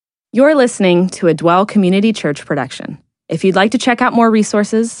You're listening to a Dwell Community Church production. If you'd like to check out more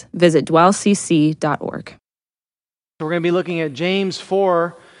resources, visit dwellcc.org. We're going to be looking at James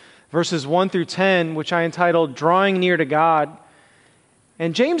 4, verses 1 through 10, which I entitled Drawing Near to God.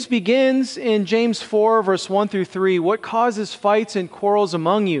 And James begins in James 4, verse 1 through 3, what causes fights and quarrels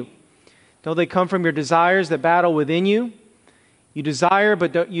among you? Don't they come from your desires that battle within you? You desire,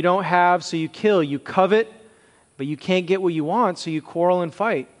 but you don't have, so you kill. You covet, but you can't get what you want, so you quarrel and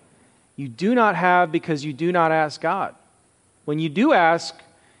fight. You do not have because you do not ask God. When you do ask,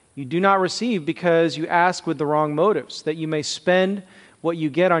 you do not receive because you ask with the wrong motives, that you may spend what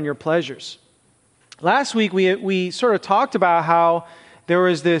you get on your pleasures. Last week, we sort of talked about how there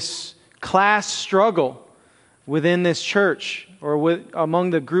was this class struggle within this church, or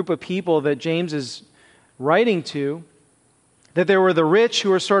among the group of people that James is writing to, that there were the rich who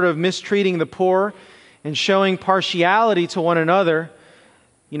were sort of mistreating the poor and showing partiality to one another.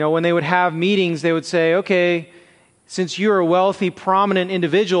 You know, when they would have meetings, they would say, okay, since you're a wealthy, prominent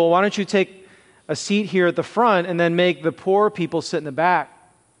individual, why don't you take a seat here at the front and then make the poor people sit in the back?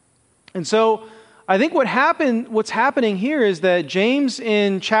 And so I think what's happening here is that James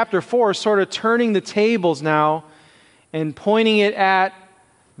in chapter 4 is sort of turning the tables now and pointing it at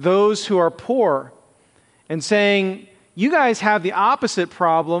those who are poor and saying, you guys have the opposite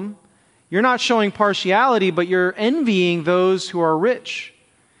problem. You're not showing partiality, but you're envying those who are rich.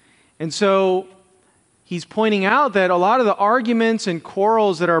 And so he's pointing out that a lot of the arguments and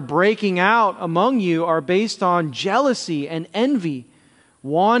quarrels that are breaking out among you are based on jealousy and envy,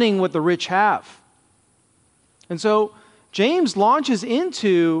 wanting what the rich have. And so James launches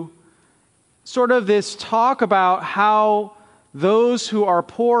into sort of this talk about how those who are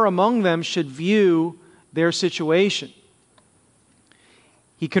poor among them should view their situation.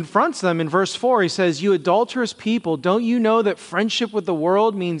 He confronts them in verse 4. He says, you adulterous people, don't you know that friendship with the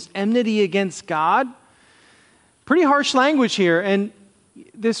world means enmity against God? Pretty harsh language here. And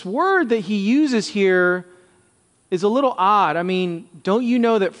this word that he uses here is a little odd. I mean, don't you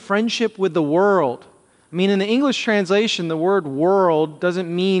know that friendship with the world? I mean, in the English translation, the word world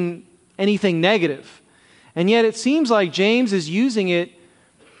doesn't mean anything negative. And yet it seems like James is using it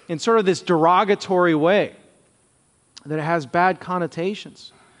in sort of this derogatory way, that it has bad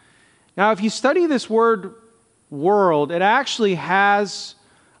connotations. Now, if you study this word world, it actually has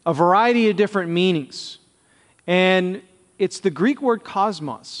a variety of different meanings. And it's the Greek word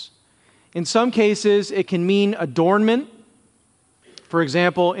cosmos. In some cases, it can mean adornment. For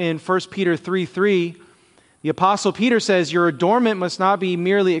example, in 1 Peter 3:3, the Apostle Peter says, your adornment must not be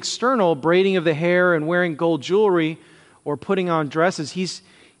merely external, braiding of the hair and wearing gold jewelry or putting on dresses.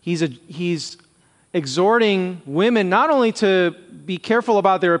 He's exhorting women not only to be careful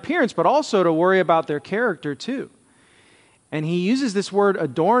about their appearance, but also to worry about their character too. And he uses this word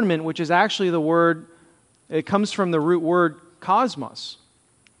adornment, which is actually the word, it comes from the root word cosmos.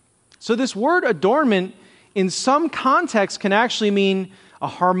 So this word adornment in some contexts can actually mean a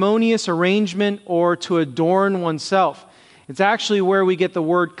harmonious arrangement or to adorn oneself. It's actually where we get the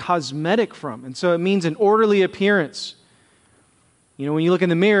word cosmetic from. And so it means an orderly appearance. You know, when you look in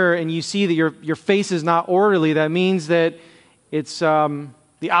the mirror and you see that your face is not orderly, that means that it's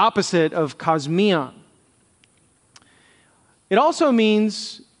the opposite of cosmion. It also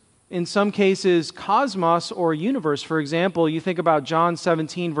means, in some cases, cosmos or universe. For example, you think about John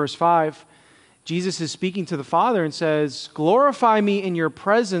 17, verse 5. Jesus is speaking to the Father and says, glorify me in your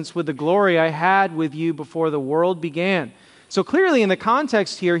presence with the glory I had with you before the world began. So clearly in the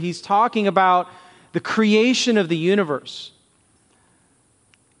context here, he's talking about the creation of the universe.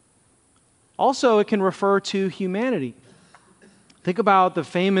 Also, it can refer to humanity. Think about the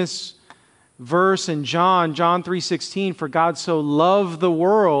famous verse in John 3:16, for God so loved the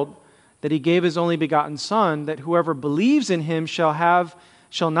world that he gave his only begotten Son, that whoever believes in him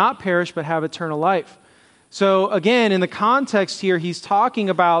shall not perish but have eternal life. So again, in the context here, he's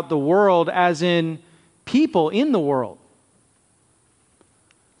talking about the world as in people in the world.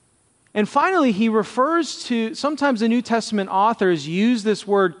 And finally, he refers to, sometimes the New Testament authors use this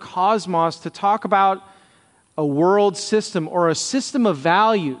word cosmos to talk about a world system or a system of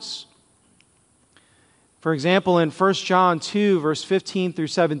values. For example, in 1 John 2, verse 15 through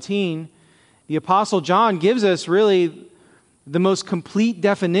 17, the Apostle John gives us really the most complete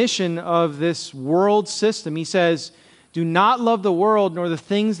definition of this world system. He says, do not love the world nor the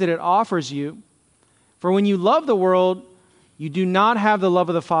things that it offers you. For when you love the world, you do not have the love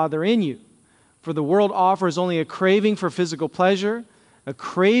of the Father in you. For the world offers only a craving for physical pleasure, a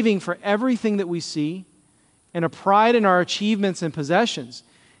craving for everything that we see, and a pride in our achievements and possessions.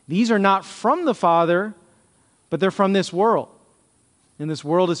 These are not from the Father, but they're from this world. And this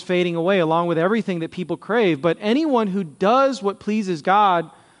world is fading away along with everything that people crave. But anyone who does what pleases God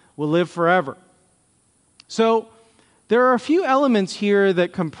will live forever. So there are a few elements here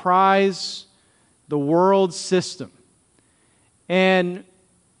that comprise the world system. And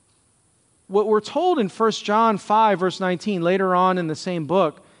what we're told in 1 John 5, verse 19, later on in the same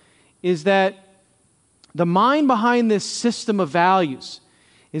book, is that the mind behind this system of values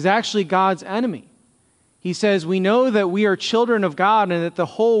is actually God's enemy. He says, we know that we are children of God and that the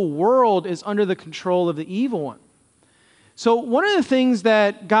whole world is under the control of the evil one. So one of the things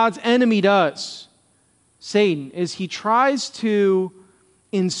that God's enemy does, Satan, is he tries to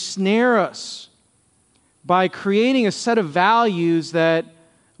ensnare us by creating a set of values that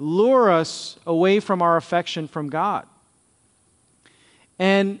lure us away from our affection from God.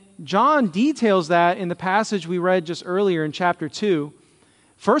 And John details that in the passage we read just earlier in chapter 2.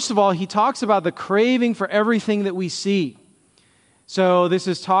 First of all, he talks about the craving for everything that we see. So this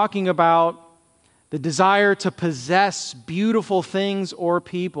is talking about the desire to possess beautiful things or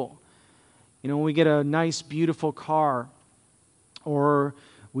people. You know, when we get a nice, beautiful car, or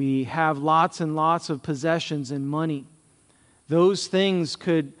we have lots and lots of possessions and money, those things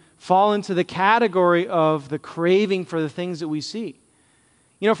could fall into the category of the craving for the things that we see.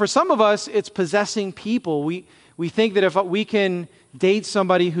 You know, for some of us, it's possessing people. We think that if we can date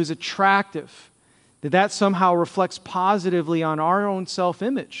somebody who's attractive, that somehow reflects positively on our own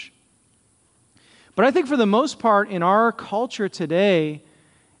self-image. But I think for the most part in our culture today,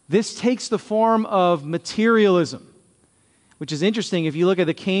 this takes the form of materialism, which is interesting. If you look at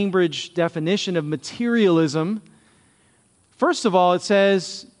the Cambridge definition of materialism, first of all, it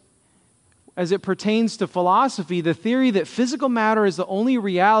says, as it pertains to philosophy, the theory that physical matter is the only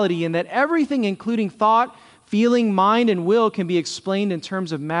reality and that everything, including thought, feeling, mind, and will, can be explained in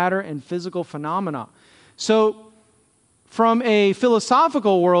terms of matter and physical phenomena. So, from a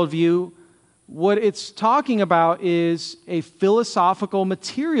philosophical worldview, what it's talking about is a philosophical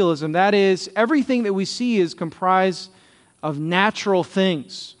materialism. That is, everything that we see is comprised of natural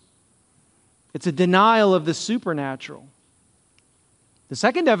things. It's a denial of the supernatural. The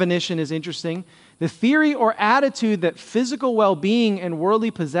second definition is interesting. The theory or attitude that physical well-being and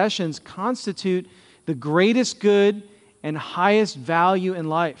worldly possessions constitute the greatest good and highest value in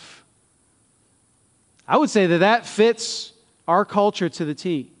life. I would say that fits our culture to the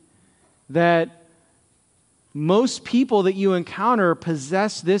T. That most people that you encounter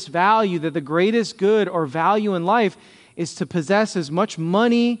possess this value, that the greatest good or value in life is to possess as much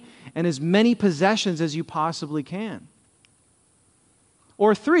money and as many possessions as you possibly can.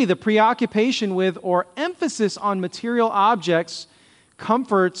 Or 3, the preoccupation with or emphasis on material objects,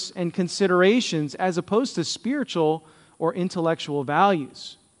 comforts, and considerations as opposed to spiritual or intellectual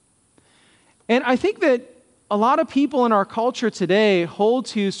values. And I think that a lot of people in our culture today hold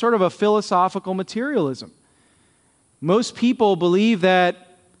to sort of a philosophical materialism. Most people believe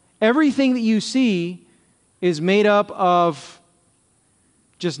that everything that you see is made up of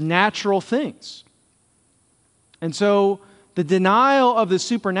just natural things. And so the denial of the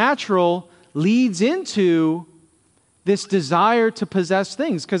supernatural leads into this desire to possess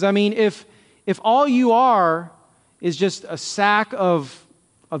things. Because, I mean, if all you are is just a sack of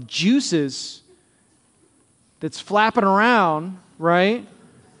juices that's flapping around, right?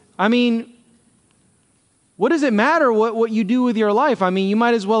 I mean, what does it matter what you do with your life? I mean, you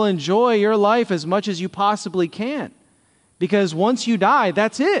might as well enjoy your life as much as you possibly can. Because once you die,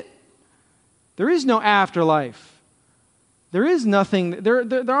 that's it. There is no afterlife. There is nothing,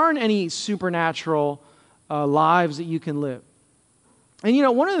 there aren't any supernatural lives that you can live. And you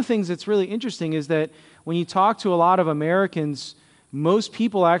know, one of the things that's really interesting is that when you talk to a lot of Americans, most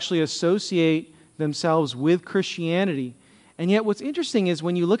people actually associate themselves with Christianity. And yet what's interesting is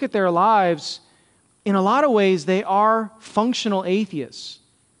when you look at their lives, in a lot of ways they are functional atheists.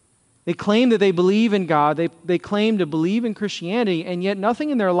 They claim that they believe in God, they claim to believe in Christianity, and yet nothing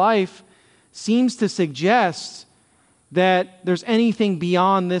in their life seems to suggest that there's anything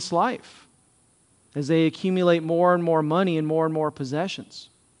beyond this life as they accumulate more and more money and more possessions.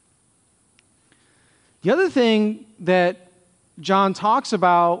 The other thing that John talks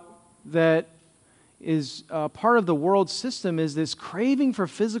about that is part of the world system is this craving for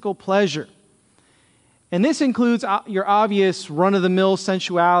physical pleasure. And this includes your obvious run-of-the-mill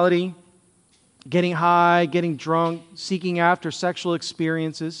sensuality, getting high, getting drunk, seeking after sexual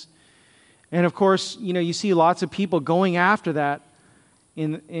experiences. And of course, you know, you see lots of people going after that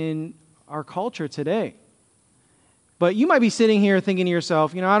in our culture today. But you might be sitting here thinking to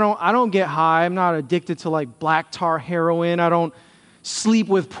yourself, you know, I don't get high. I'm not addicted to like black tar heroin. I don't sleep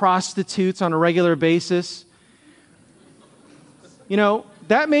with prostitutes on a regular basis.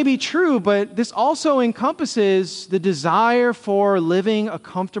 that may be true, but this also encompasses the desire for living a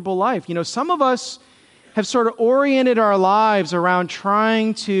comfortable life. Some of us have sort of oriented our lives around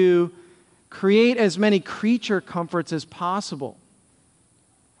trying to create as many creature comforts as possible.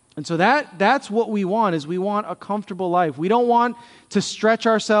 And so that's what we want, is we want a comfortable life. We don't want to stretch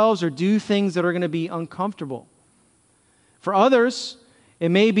ourselves or do things that are going to be uncomfortable. For others, it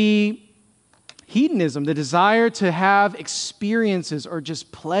may be hedonism, the desire to have experiences or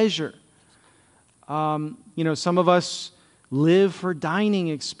just pleasure. Some of us live for dining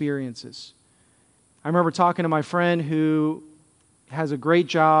experiences. I remember talking to my friend who has a great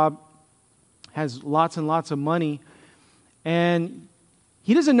job, has lots and lots of money, and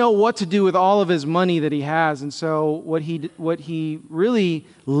he doesn't know what to do with all of his money that he has. And so what he really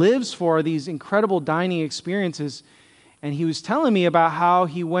lives for are these incredible dining experiences. And he was telling me about how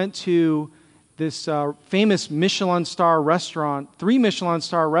he went to this famous Michelin star restaurant, 3 Michelin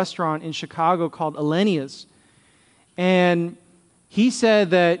star restaurant in Chicago called Alenia's. And he said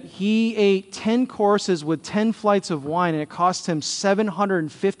that he ate 10 courses with 10 flights of wine, and it cost him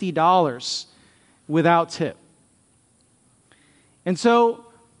 $750 without tip. And so,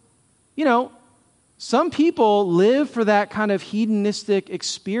 some people live for that kind of hedonistic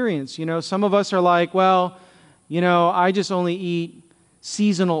experience. Some of us are like, well, I just only eat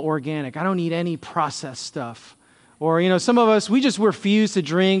seasonal organic. I don't eat any processed stuff. Or, some of us, we just refuse to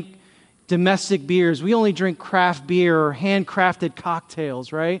drink domestic beers. We only drink craft beer or handcrafted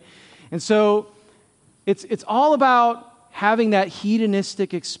cocktails, right? And so it's all about having that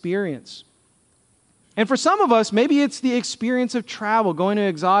hedonistic experience. And for some of us, maybe it's the experience of travel, going to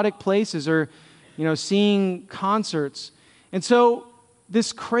exotic places or, seeing concerts. And so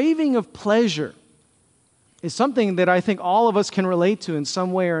this craving of pleasure is something that I think all of us can relate to in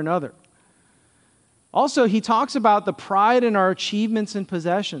some way or another. Also, he talks about the pride in our achievements and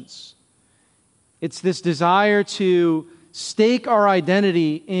possessions. It's this desire to stake our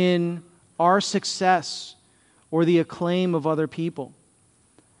identity in our success or the acclaim of other people.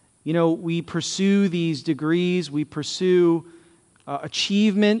 We pursue these degrees, we pursue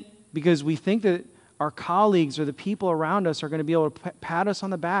achievement because we think that our colleagues or the people around us are going to be able to pat us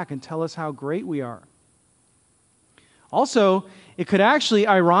on the back and tell us how great we are. Also, it could actually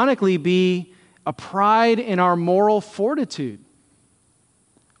ironically be a pride in our moral fortitude,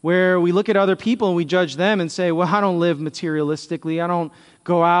 where we look at other people and we judge them and say, well, I don't live materialistically. I don't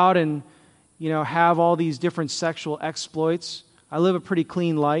go out and, have all these different sexual exploits. I live a pretty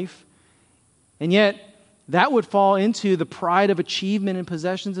clean life. And yet, that would fall into the pride of achievement and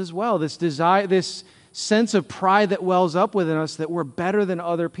possessions as well. This desire, this sense of pride that wells up within us that we're better than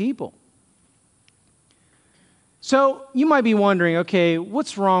other people. So, you might be wondering, okay,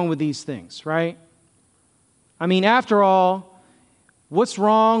 what's wrong with these things, right? I mean, after all, what's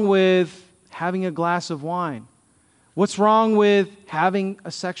wrong with having a glass of wine? What's wrong with having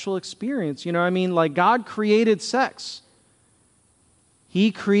a sexual experience? God created sex.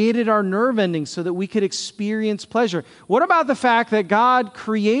 He created our nerve endings so that we could experience pleasure. What about the fact that God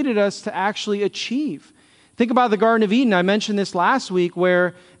created us to actually achieve? Think about the Garden of Eden. I mentioned this last week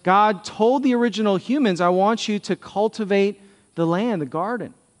where God told the original humans, I want you to cultivate the land, the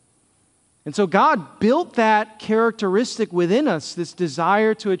garden. And so God built that characteristic within us, this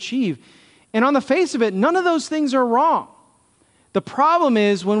desire to achieve. And on the face of it, none of those things are wrong. The problem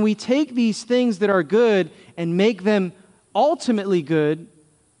is when we take these things that are good and make them ultimately good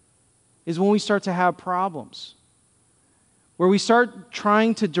is when we start to have problems. Where we start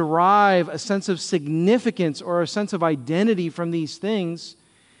trying to derive a sense of significance or a sense of identity from these things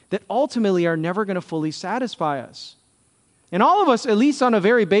that ultimately are never going to fully satisfy us. And all of us, at least on a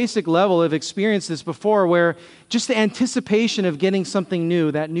very basic level, have experienced this before, where just the anticipation of getting something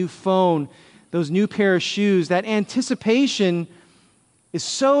new, that new phone, those new pair of shoes, that anticipation is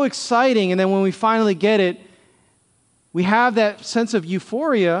so exciting. And then when we finally get it, we have that sense of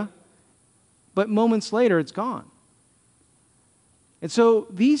euphoria, but moments later it's gone. And so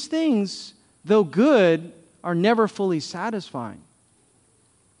these things, though good, are never fully satisfying.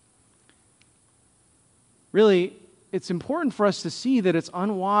 Really, it's important for us to see that it's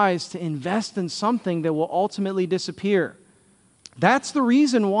unwise to invest in something that will ultimately disappear. That's the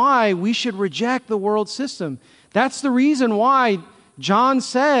reason why we should reject the world system. That's the reason why John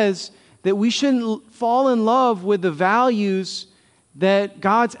says that we shouldn't fall in love with the values that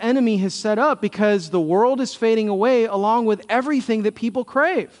God's enemy has set up, because the world is fading away along with everything that people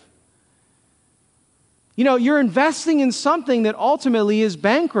crave. You're investing in something that ultimately is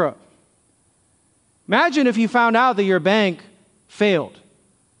bankrupt. Imagine if you found out that your bank failed.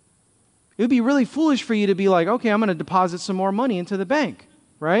 It would be really foolish for you to be like, okay, I'm going to deposit some more money into the bank,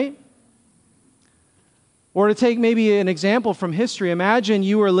 right? Or to take maybe an example from history, imagine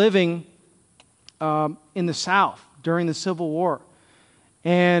you were living in the South during the Civil War.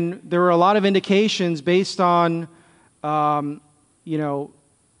 And there were a lot of indications based on,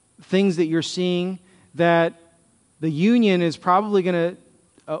 things that you're seeing that the Union is probably going to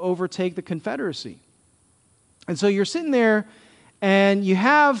overtake the Confederacy. And so you're sitting there and you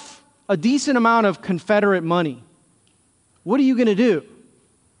have a decent amount of Confederate money. What are you going to do?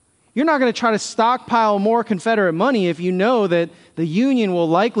 You're not going to try to stockpile more Confederate money if you know that the Union will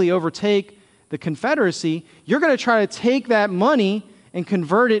likely overtake the Confederacy. You're going to try to take that money and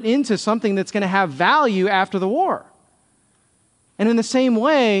convert it into something that's going to have value after the war. And in the same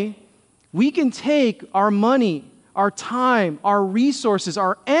way, we can take our money, our time, our resources,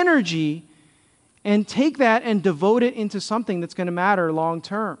 our energy, and take that and devote it into something that's going to matter long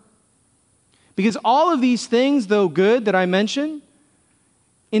term. Because all of these things, though good that I mentioned,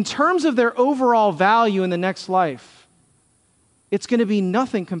 in terms of their overall value in the next life, it's going to be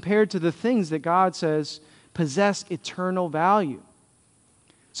nothing compared to the things that God says possess eternal value.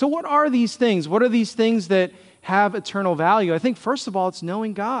 So what are these things? What are these things that have eternal value? I think, first of all, it's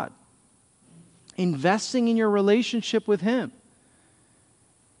knowing God, investing in your relationship with Him.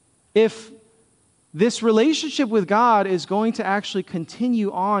 If this relationship with God is going to actually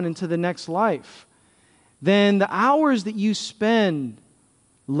continue on into the next life, then the hours that you spend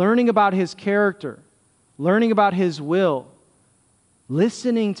learning about His character, learning about His will,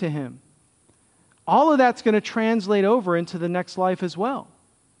 listening to Him, all of that's going to translate over into the next life as well.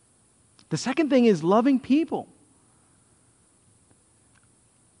 The second thing is loving people.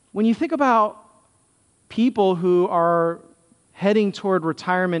 When you think about people who are heading toward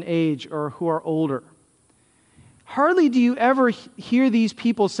retirement age or who are older, hardly do you ever hear these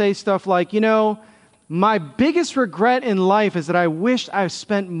people say stuff like, my biggest regret in life is that I wish I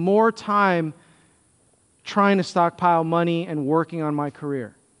spent more time trying to stockpile money and working on my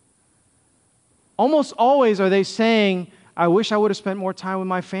career. Almost always are they saying, I wish I would have spent more time with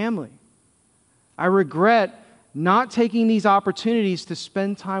my family. I regret not taking these opportunities to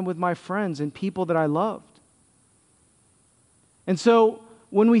spend time with my friends and people that I loved. And so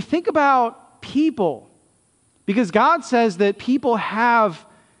when we think about people, because God says that people have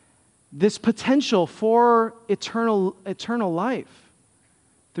this potential for eternal life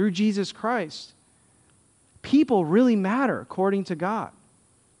through Jesus Christ, people really matter according to God.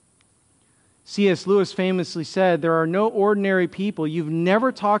 C.S. Lewis famously said, there are no ordinary people. You've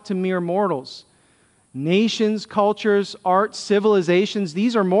never talked to mere mortals. Nations, cultures, art, civilizations,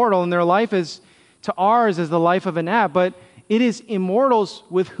 these are mortal, and their life is to ours as the life of an ant. But it is immortals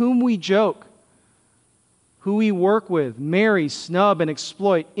with whom we joke, who we work with, marry, snub, and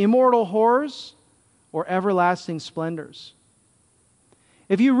exploit, immortal horrors or everlasting splendors.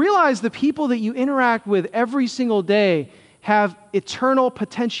 If you realize the people that you interact with every single day have eternal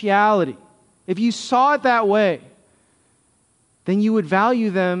potentiality, if you saw it that way, then you would value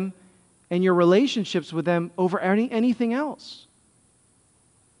them and your relationships with them over anything else.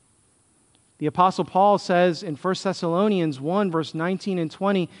 The Apostle Paul says in 1 Thessalonians 1, verse 19 and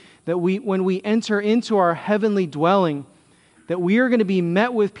 20, that when we enter into our heavenly dwelling, that we are going to be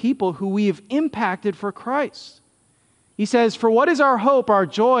met with people who we have impacted for Christ. He says, for what is our hope, our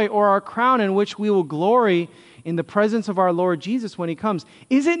joy, or our crown in which we will glory in the presence of our Lord Jesus when He comes?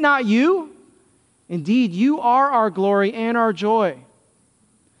 Is it not you? Indeed, you are our glory and our joy.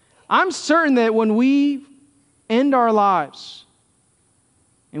 I'm certain that when we end our lives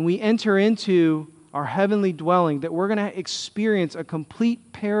and we enter into our heavenly dwelling, that we're going to experience a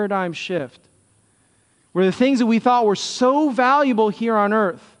complete paradigm shift where the things that we thought were so valuable here on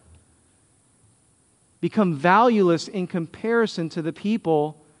earth become valueless in comparison to the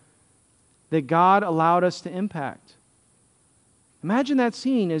people that God allowed us to impact. Imagine that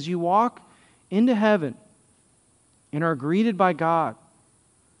scene as you walk into heaven and are greeted by God,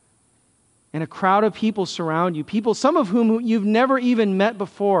 and a crowd of people surround you, people, some of whom you've never even met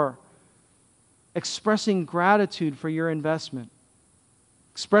before, expressing gratitude for your investment,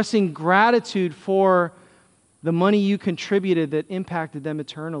 expressing gratitude for the money you contributed that impacted them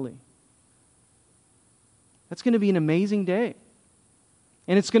eternally. That's going to be an amazing day.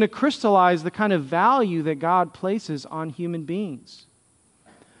 And it's going to crystallize the kind of value that God places on human beings.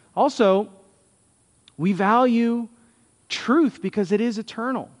 Also, we value truth because it is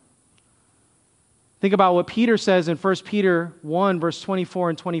eternal. Think about what Peter says in 1 Peter 1, verse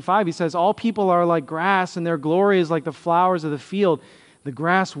 24 and 25. He says, all people are like grass, and their glory is like the flowers of the field. The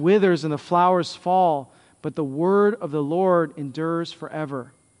grass withers and the flowers fall, but the word of the Lord endures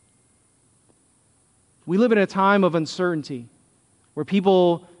forever. We live in a time of uncertainty where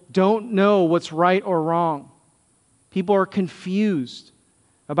people don't know what's right or wrong. People are confused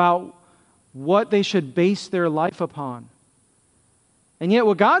about what they should base their life upon. And yet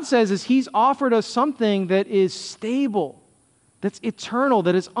what God says is He's offered us something that is stable, that's eternal,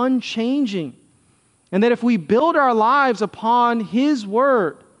 that is unchanging. And that if we build our lives upon His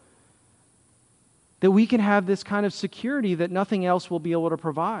Word, that we can have this kind of security that nothing else will be able to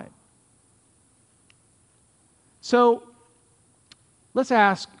provide. So, let's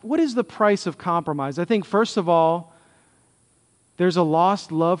ask, what is the price of compromise? I think, first of all, there's a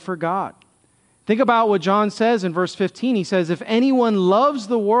lost love for God. Think about what John says in verse 15. He says, if anyone loves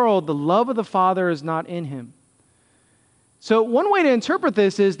the world, the love of the Father is not in him. So one way to interpret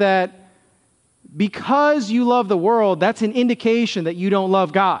this is that because you love the world, that's an indication that you don't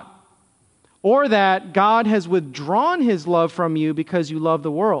love God. Or that God has withdrawn His love from you because you love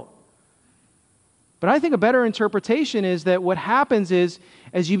the world. But I think a better interpretation is that what happens is,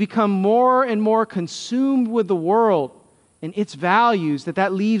 as you become more and more consumed with the world and its values,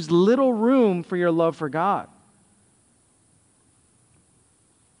 that leaves little room for your love for God.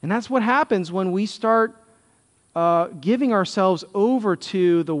 And that's what happens when we start giving ourselves over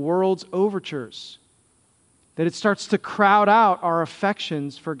to the world's overtures. That it starts to crowd out our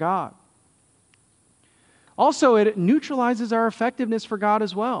affections for God. Also, it neutralizes our effectiveness for God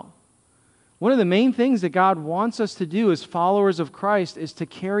as well. One of the main things that God wants us to do as followers of Christ is to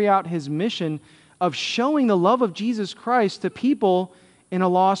carry out His mission of showing the love of Jesus Christ to people in a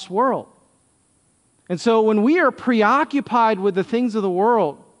lost world. And so when we are preoccupied with the things of the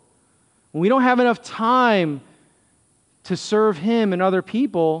world, when we don't have enough time to serve Him and other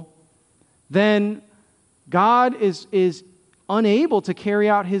people, then God is unable to carry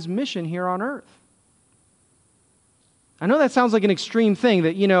out His mission here on earth. I know that sounds like an extreme thing,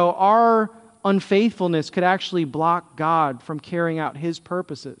 that, our unfaithfulness could actually block God from carrying out His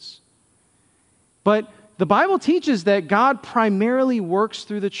purposes. But the Bible teaches that God primarily works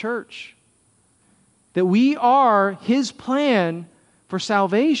through the church. That we are His plan for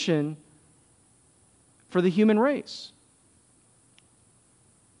salvation for the human race.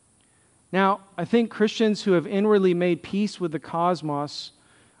 Now, I think Christians who have inwardly made peace with the cosmos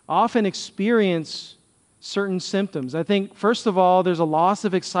often experience certain symptoms. I think, first of all, there's a loss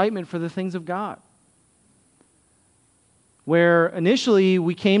of excitement for the things of God. Where initially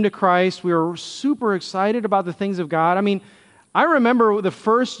we came to Christ, we were super excited about the things of God. I mean, I remember the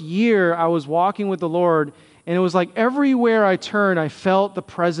first year I was walking with the Lord, and it was like everywhere I turned, I felt the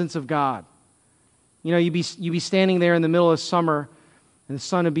presence of God. You'd be standing there in the middle of summer, and the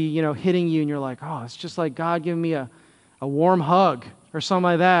sun would be, hitting you, and you're like, oh, it's just like God giving me a warm hug or something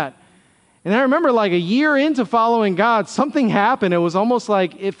like that. And I remember like a year into following God, something happened. It was almost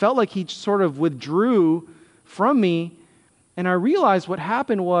like, it felt like He sort of withdrew from me. And I realized what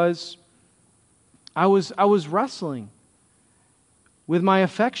happened was I was wrestling with my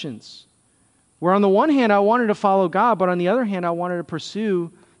affections. Where on the one hand, I wanted to follow God, but on the other hand, I wanted to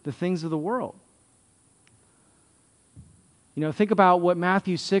pursue the things of the world. Think about what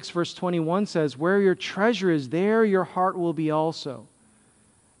Matthew 6, verse 21 says, where your treasure is, there your heart will be also.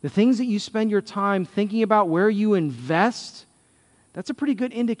 The things that you spend your time thinking about, where you invest, that's a pretty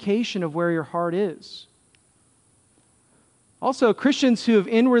good indication of where your heart is. Also, Christians who have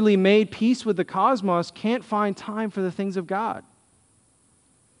inwardly made peace with the cosmos can't find time for the things of God.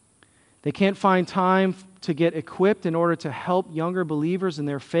 They can't find time to get equipped in order to help younger believers in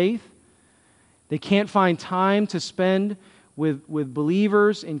their faith. They can't find time to spend with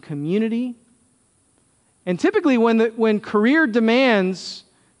believers in community. And typically when career demands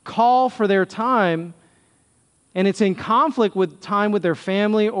call for their time, and it's in conflict with time with their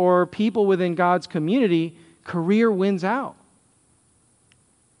family or people within God's community, career wins out.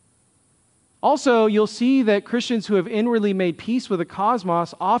 Also, you'll see that Christians who have inwardly made peace with the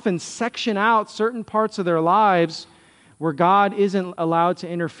cosmos often section out certain parts of their lives where God isn't allowed to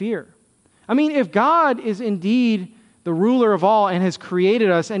interfere. I mean, if God is indeed the ruler of all and has created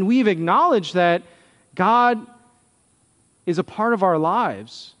us, and we've acknowledged that God is a part of our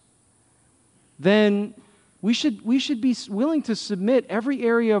lives, then we should be willing to submit every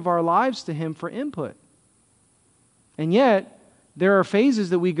area of our lives to Him for input. And yet, there are phases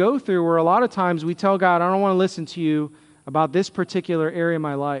that we go through where a lot of times we tell God, I don't want to listen to you about this particular area of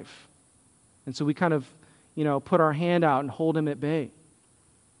my life. And so we kind of, put our hand out and hold Him at bay.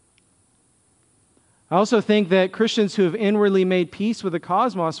 I also think that Christians who have inwardly made peace with the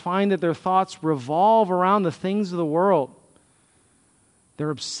cosmos find that their thoughts revolve around the things of the world. They're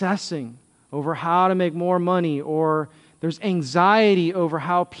obsessing over how to make more money, or there's anxiety over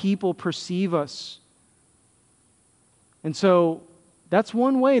how people perceive us. And so that's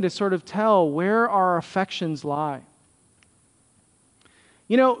one way to sort of tell where our affections lie.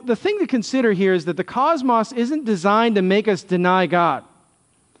 You know, the thing to consider here is that the cosmos isn't designed to make us deny God.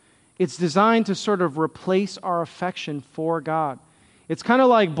 It's designed to sort of replace our affection for God. It's kind of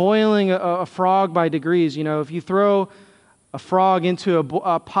like boiling a frog by degrees. You know, if you throw a frog into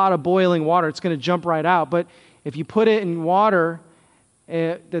a pot of boiling water, it's going to jump right out. But if you put it in water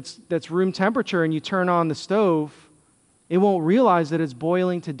that's room temperature and you turn on the stove, it won't realize that it's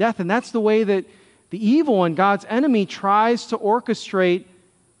boiling to death. And that's the way that the evil one, God's enemy, tries to orchestrate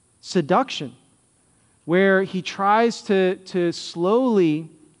seduction, where he tries to slowly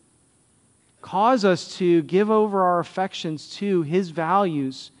cause us to give over our affections to his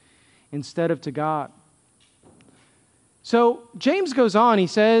values instead of to God. So James goes on, he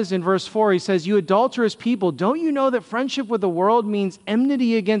says in verse 4, he says, "You adulterous people, don't you know that friendship with the world means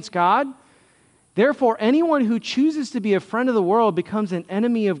enmity against God? Therefore, anyone who chooses to be a friend of the world becomes an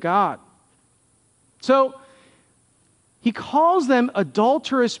enemy of God." So he calls them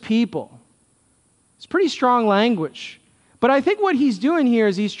adulterous people. It's pretty strong language. But I think what he's doing here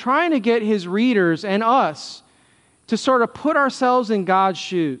is he's trying to get his readers and us to sort of put ourselves in God's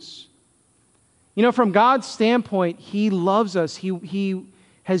shoes. You know, from God's standpoint, he loves us. He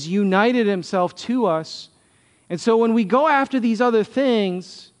has united himself to us. And so when we go after these other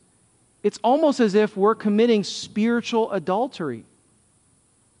things, it's almost as if we're committing spiritual adultery.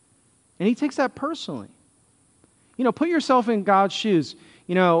 And he takes that personally. You know, put yourself in God's shoes.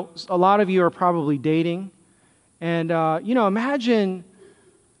 You know, a lot of you are probably dating. And, you know, imagine,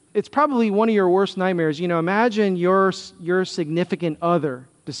 it's probably one of your worst nightmares. You know, imagine your significant other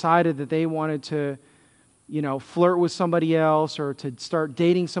decided that they wanted to, you know, flirt with somebody else or to start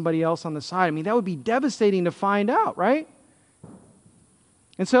dating somebody else on the side. I mean, that would be devastating to find out, right?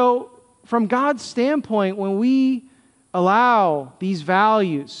 And so, from God's standpoint, when we allow these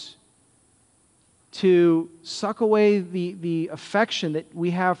values to suck away the affection that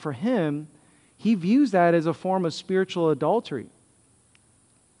we have for him, he views that as a form of spiritual adultery.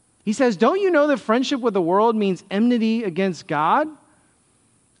 He says, "Don't you know that friendship with the world means enmity against God?"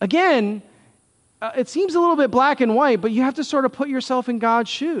 Again, it seems a little bit black and white, but you have to sort of put yourself in God's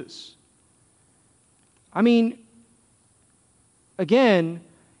shoes. I mean, again,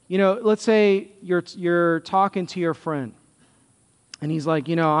 you know, let's say you're talking to your friend, and he's like,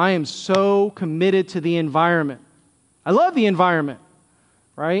 you know, I am so committed to the environment. I love the environment,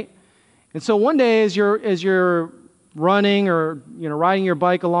 right? And so one day as you're running or, you know, riding your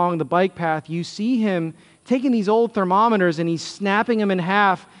bike along the bike path, you see him taking these old thermometers and he's snapping them in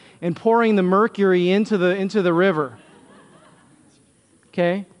half and pouring the mercury into the river.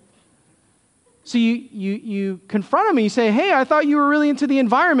 Okay? So you confront him and you say, "Hey, I thought you were really into the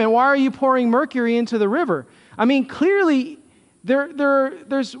environment. Why are you pouring mercury into the river?" I mean, clearly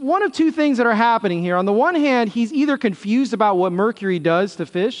there's one of two things that are happening here. On the one hand, he's either confused about what mercury does to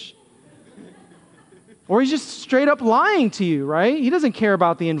fish, or he's just straight up lying to you, right? He doesn't care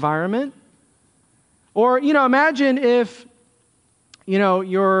about the environment. Or, you know, imagine if, you know,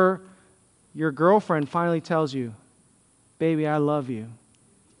 your girlfriend finally tells you, "Baby, I love you."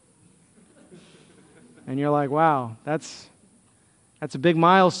 And you're like, wow, that's a big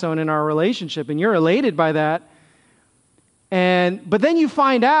milestone in our relationship, and you're elated by that. But then you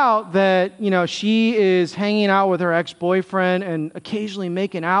find out that, you know, she is hanging out with her ex-boyfriend and occasionally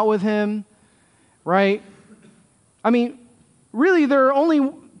making out with him, right? I mean, really, there are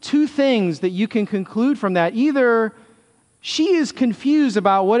only two things that you can conclude from that. Either she is confused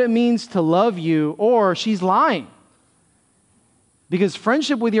about what it means to love you, or she's lying. Because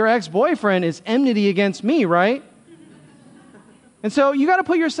friendship with your ex-boyfriend is enmity against me, right? And so you got to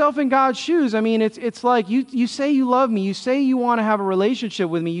put yourself in God's shoes. I mean, it's like you say you love me, you say you want to have a relationship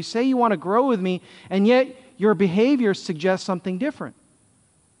with me, you say you want to grow with me, and yet your behavior suggests something different.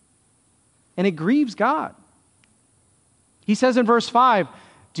 And it grieves God. He says in verse 5,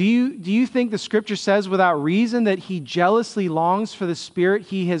 do you think the Scripture says without reason that he jealously longs for the Spirit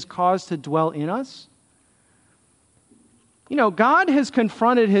he has caused to dwell in us? You know, God has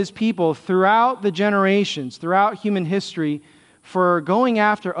confronted his people throughout the generations, throughout human history, for going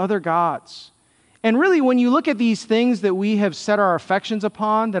after other gods. And really, when you look at these things that we have set our affections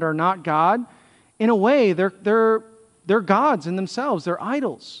upon that are not God, in a way, they're gods in themselves. They're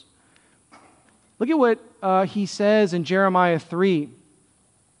idols. Look at what he says in Jeremiah 3,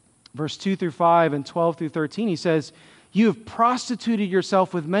 verse 2 through 5 and 12 through 13. He says, "You have prostituted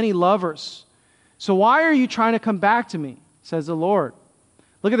yourself with many lovers. So why are you trying to come back to me, says the Lord?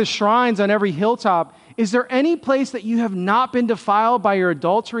 Look at the shrines on every hilltop. Is there any place that you have not been defiled by your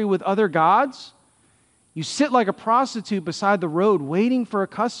adultery with other gods? You sit like a prostitute beside the road waiting for a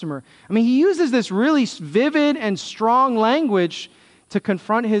customer. I mean, he uses this really vivid and strong language to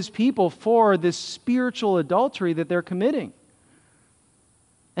confront his people for this spiritual adultery that they're committing.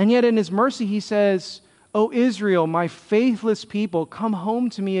 And yet in his mercy, he says, "O Israel, my faithless people, come home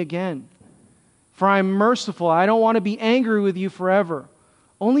to me again. For I am merciful. I don't want to be angry with you forever.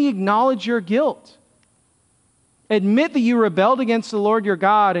 Only acknowledge your guilt. Admit that you rebelled against the Lord your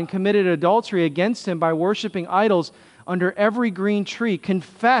God and committed adultery against him by worshiping idols under every green tree.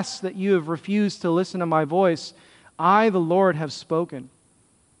 Confess that you have refused to listen to my voice. I, the Lord, have spoken."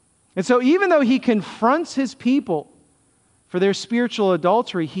 And so even though he confronts his people for their spiritual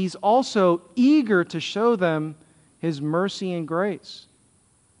adultery, he's also eager to show them his mercy and grace.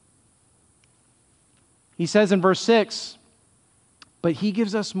 He says in verse 6, "But he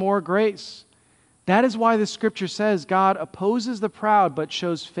gives us more grace. That is why the scripture says God opposes the proud but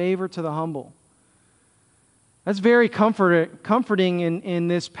shows favor to the humble." That's very comforting in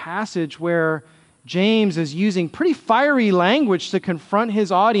this passage where James is using pretty fiery language to confront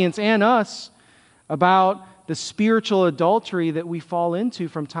his audience and us about the spiritual adultery that we fall into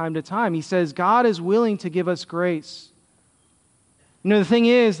from time to time. He says God is willing to give us grace. You know, the thing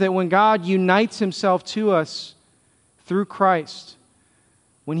is that when God unites himself to us through Christ,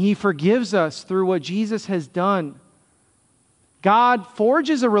 when he forgives us through what Jesus has done, God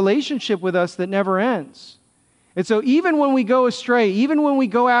forges a relationship with us that never ends. And so even when we go astray, even when we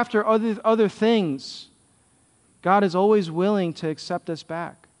go after other things, God is always willing to accept us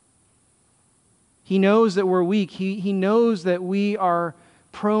back. He knows that we're weak. He knows that we are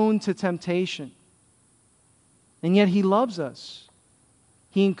prone to temptation. And yet he loves us.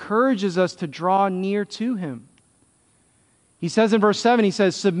 He encourages us to draw near to him. He says in verse 7, he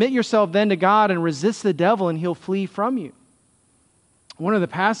says, "Submit yourself then to God and resist the devil and he'll flee from you." One of the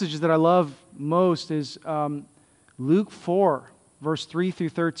passages that I love most is Luke 4, verse 3 through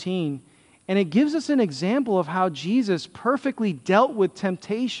 13. And it gives us an example of how Jesus perfectly dealt with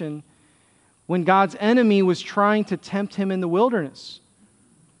temptation when God's enemy was trying to tempt him in the wilderness.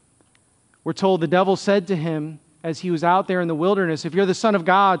 We're told the devil said to him as he was out there in the wilderness, "If you're the Son of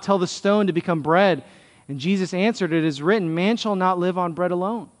God, tell the stone to become bread." And Jesus answered, "It is written, man shall not live on bread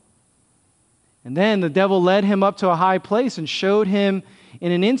alone." And then the devil led him up to a high place and showed him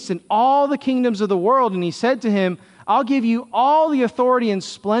in an instant all the kingdoms of the world. And he said to him, "I'll give you all the authority and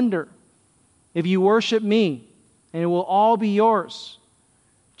splendor if you worship me, and it will all be yours."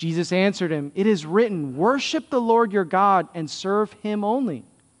 Jesus answered him, "It is written, worship the Lord your God and serve him only."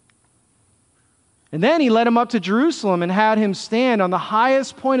 And then he led him up to Jerusalem and had him stand on the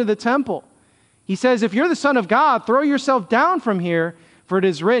highest point of the temple. He says, "If you're the Son of God, throw yourself down from here, for it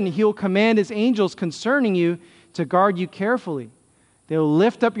is written, he will command his angels concerning you to guard you carefully. They will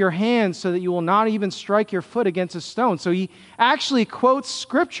lift up your hands so that you will not even strike your foot against a stone." So he actually quotes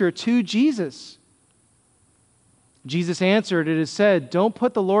Scripture to Jesus. Jesus answered, "It is said, don't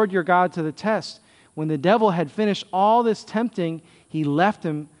put the Lord your God to the test." When the devil had finished all this tempting, he left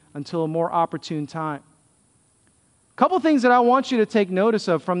him until a more opportune time. A couple things that I want you to take notice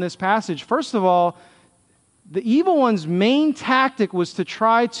of from this passage. First of all, the evil one's main tactic was to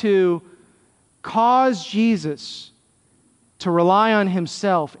try to cause Jesus to rely on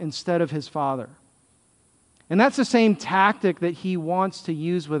himself instead of his Father. And that's the same tactic that he wants to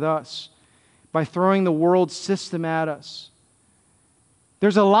use with us by throwing the world system at us.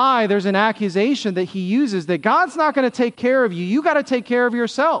 There's a lie, there's an accusation that he uses that God's not going to take care of you. You got to take care of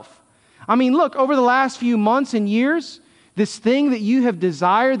yourself. I mean, look, over the last few months and years, this thing that you have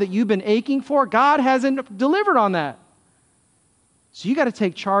desired, that you've been aching for, God hasn't delivered on that. So you got to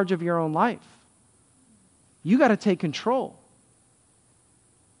take charge of your own life. You got to take control.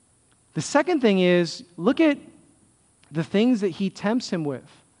 The second thing is, look at the things that he tempts him with.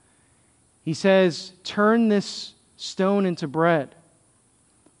 He says, turn this stone into bread.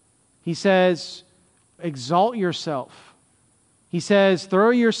 He says, exalt yourself. He says, throw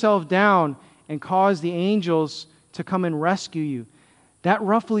yourself down and cause the angels to come and rescue you. That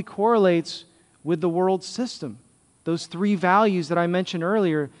roughly correlates with the world system. Those three values that I mentioned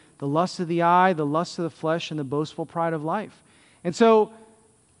earlier, the lust of the eye, the lust of the flesh, and the boastful pride of life. And so,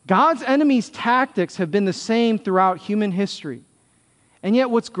 God's enemies' tactics have been the same throughout human history. And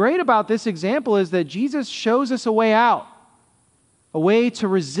yet what's great about this example is that Jesus shows us a way out, a way to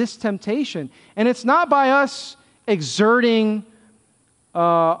resist temptation. And it's not by us exerting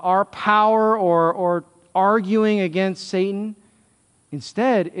our power or arguing against Satan.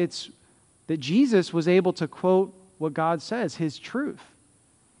 Instead, it's that Jesus was able to quote what God says, His truth.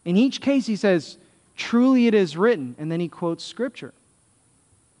 In each case, He says, truly it is written, and then He quotes Scripture.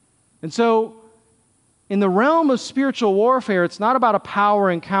 And so, in the realm of spiritual warfare, it's not about a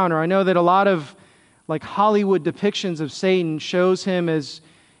power encounter. I know that a lot of like Hollywood depictions of Satan shows him as,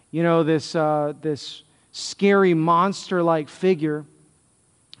 this scary monster-like figure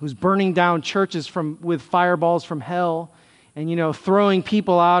who's burning down churches with fireballs from hell and, throwing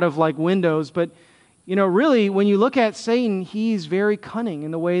people out of like windows. But, really, when you look at Satan, he's very cunning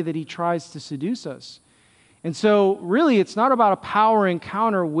in the way that he tries to seduce us. And so, really, it's not about a power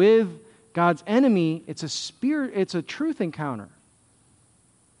encounter with God's enemy. It's a truth encounter.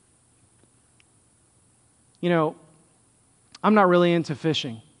 I'm not really into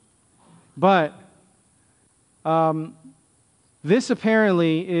fishing, but this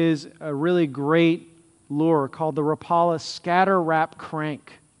apparently is a really great lure called the Rapala Scatter Wrap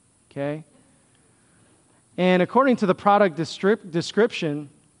Crank, okay? And according to the product description,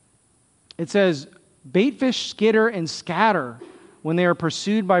 it says, baitfish skitter and scatter when they are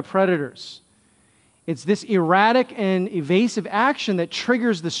pursued by predators. It's this erratic and evasive action that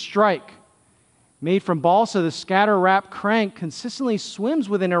triggers the strike. Made from balsa, the scatter wrap crank consistently swims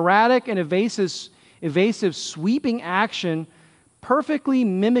with an erratic and evasive sweeping action, perfectly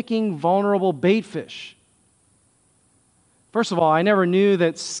mimicking vulnerable baitfish. First of all, I never knew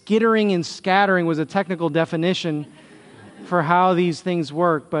that skittering and scattering was a technical definition for how these things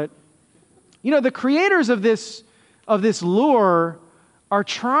work. But, the creators of this lure are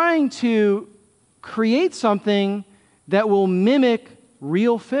trying to create something that will mimic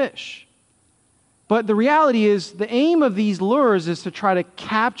real fish. But the reality is, the aim of these lures is to try to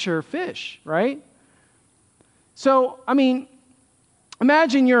capture fish, right? So,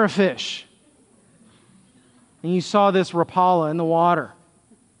 imagine you're a fish, and you saw this Rapala in the water,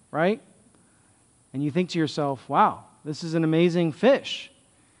 right? And you think to yourself, wow, this is an amazing fish.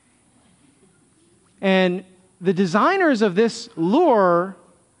 And the designers of this lure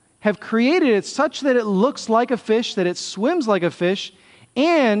have created it such that it looks like a fish, that it swims like a fish,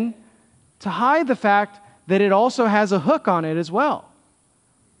 and to hide the fact that it also has a hook on it as well.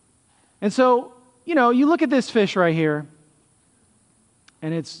 And so, you look at this fish right here,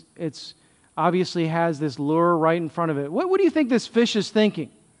 and it's obviously has this lure right in front of it. What do you think this fish is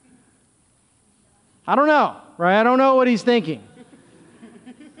thinking? I don't know, right? I don't know what he's thinking.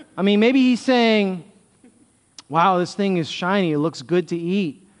 Maybe he's saying, wow, this thing is shiny. It looks good to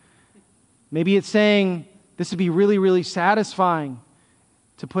eat. Maybe it's saying, this would be really, really satisfying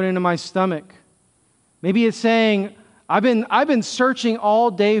to put into my stomach. Maybe it's saying, I've been searching all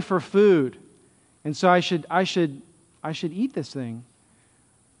day for food, and so I should eat this thing.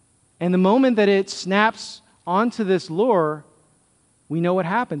 And the moment that it snaps onto this lure, we know what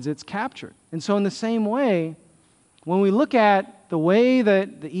happens. It's captured. And so in the same way, when we look at the way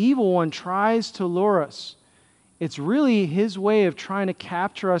that the evil one tries to lure us, it's really his way of trying to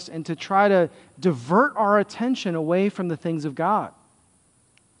capture us and to try to divert our attention away from the things of God.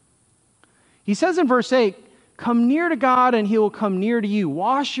 He says in verse 8, come near to God and he will come near to you.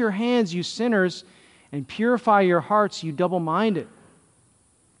 Wash your hands, you sinners, and purify your hearts, you double-minded.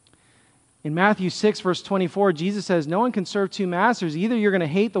 In Matthew 6, verse 24, Jesus says, no one can serve two masters. Either you're going to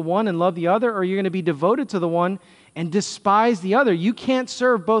hate the one and love the other, or you're going to be devoted to the one and despise the other. You can't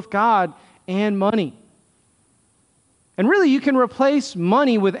serve both God and money. And really, you can replace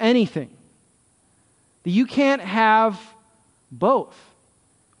money with anything. You can't have both,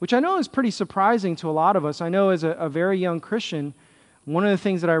 which I know is pretty surprising to a lot of us. I know as a very young Christian, one of the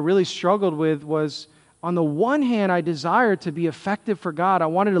things that I really struggled with was, on the one hand, I desired to be effective for God. I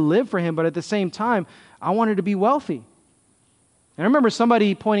wanted to live for Him, but at the same time, I wanted to be wealthy. And I remember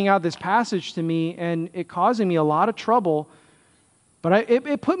somebody pointing out this passage to me, and it causing me a lot of trouble. But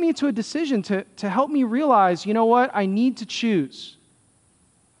it put me to a decision to help me realize, you know what, I need to choose.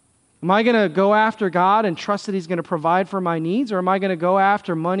 Am I going to go after God and trust that He's going to provide for my needs, or am I going to go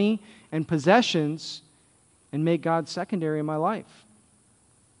after money and possessions and make God secondary in my life?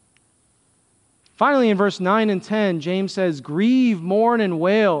 Finally, in verse 9 and 10, James says, grieve, mourn, and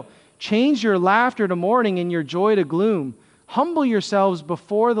wail. Change your laughter to mourning and your joy to gloom. Humble yourselves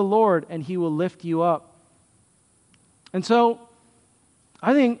before the Lord, and He will lift you up. And so,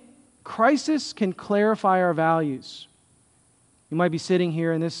 I think crisis can clarify our values. You might be sitting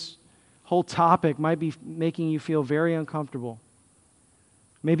here, and this whole topic might be making you feel very uncomfortable.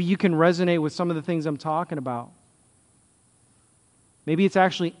 Maybe you can resonate with some of the things I'm talking about. Maybe it's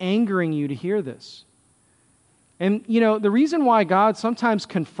actually angering you to hear this. And, the reason why God sometimes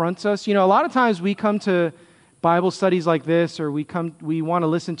confronts us, a lot of times we come to Bible studies like this, or we want to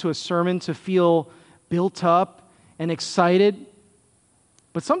listen to a sermon to feel built up and excited.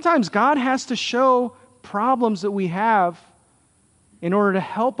 But sometimes God has to show problems that we have in order to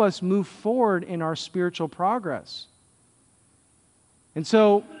help us move forward in our spiritual progress. And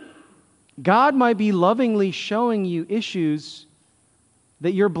so, God might be lovingly showing you issues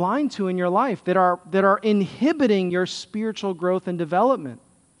that you're blind to in your life, that are inhibiting your spiritual growth and development.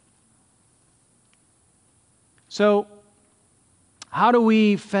 So, how do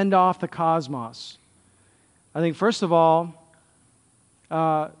we fend off the cosmos? I think, first of all,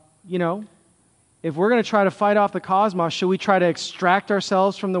 if we're going to try to fight off the cosmos, should we try to extract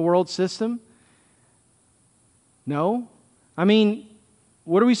ourselves from the world system? No. I mean,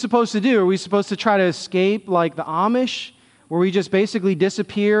 what are we supposed to do? Are we supposed to try to escape like the Amish, where we just basically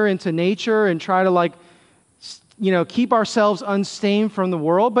disappear into nature and try to keep ourselves unstained from the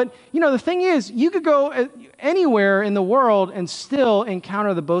world? But, the thing is, you could go anywhere in the world and still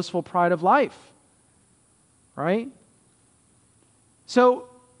encounter the boastful pride of life. Right? So,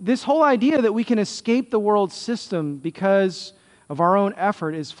 this whole idea that we can escape the world system because of our own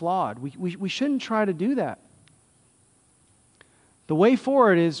effort is flawed. We shouldn't try to do that. The way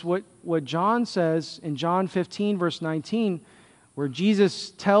forward is what John says in John 15, verse 19, where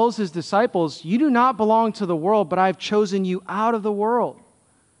Jesus tells his disciples, "You do not belong to the world, but I've chosen you out of the world."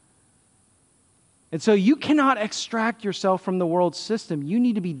 And so you cannot extract yourself from the world system. You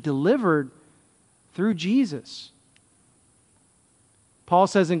need to be delivered through Jesus. Paul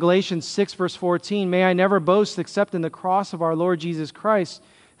says in Galatians 6, verse 14, "May I never boast except in the cross of our Lord Jesus Christ,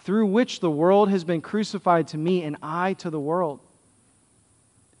 through which the world has been crucified to me and I to the world."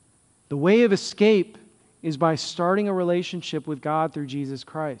 The way of escape is by starting a relationship with God through Jesus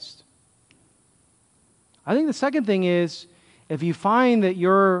Christ. I think the second thing is, if you find that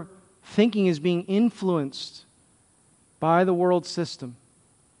your thinking is being influenced by the world system,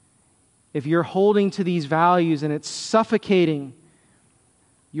 if you're holding to these values and it's suffocating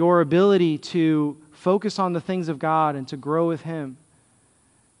your ability to focus on the things of God and to grow with Him,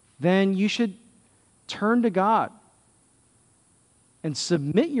 then you should turn to God and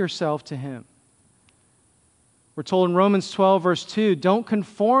submit yourself to Him. We're told in Romans 12, verse 2, "Don't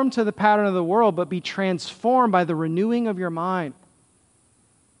conform to the pattern of the world, but be transformed by the renewing of your mind."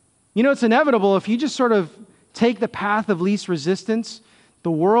 It's inevitable if you just sort of take the path of least resistance,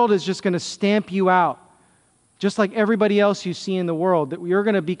 the world is just going to stamp you out, just like everybody else you see in the world, that you're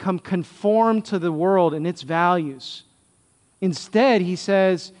going to become conformed to the world and its values. Instead, he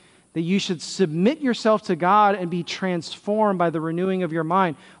says that you should submit yourself to God and be transformed by the renewing of your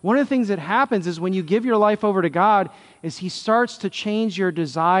mind. One of the things that happens is when you give your life over to God is He starts to change your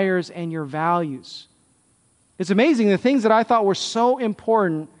desires and your values. It's amazing, the things that I thought were so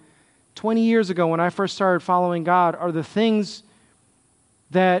important 20 years ago when I first started following God are the things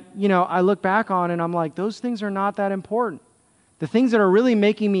that, I look back on and I'm like, those things are not that important. The things that are really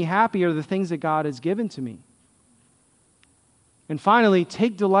making me happy are the things that God has given to me. And finally,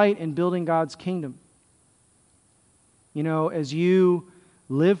 take delight in building God's kingdom. As you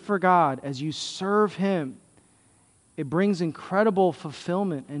live for God, as you serve Him, it brings incredible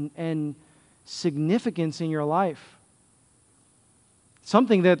fulfillment and significance in your life.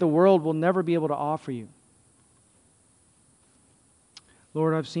 Something that the world will never be able to offer you.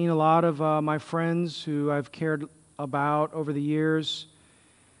 Lord, I've seen a lot of my friends who I've cared about over the years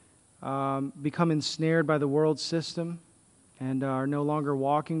become ensnared by the world system and are no longer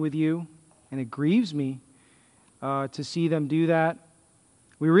walking with you. And it grieves me to see them do that.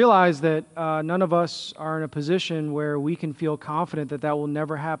 We realize that none of us are in a position where we can feel confident that that will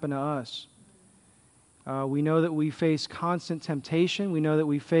never happen to us. We know that we face constant temptation. We know that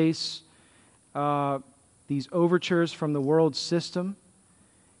we face these overtures from the world system.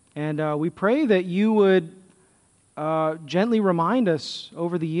 And we pray that you would gently remind us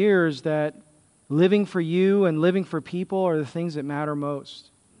over the years that living for you and living for people are the things that matter most.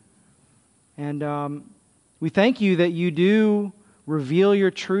 And we thank you that you do reveal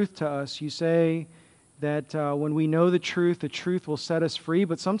your truth to us. You say that when we know the truth will set us free,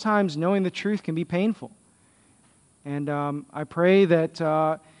 but sometimes knowing the truth can be painful. And I pray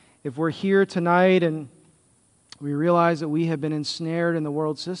that if we're here tonight and we realize that we have been ensnared in the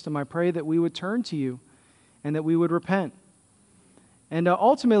world system, I pray that we would turn to you and that we would repent. And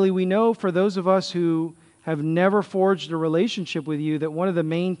ultimately, we know for those of us who have never forged a relationship with you, that one of the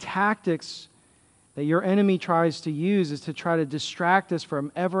main tactics that your enemy tries to use is to try to distract us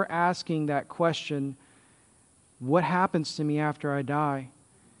from ever asking that question, what happens to me after I die?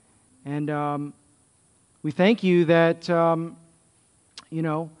 And we thank you that,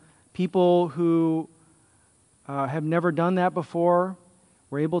 people who have never done that before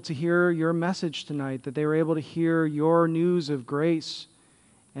were able to hear your message tonight, that they were able to hear your news of grace.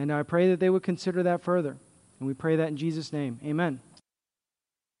 And I pray that they would consider that further. And we pray that in Jesus' name. Amen.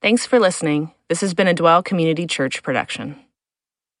 Thanks for listening. This has been a Dwell Community Church production.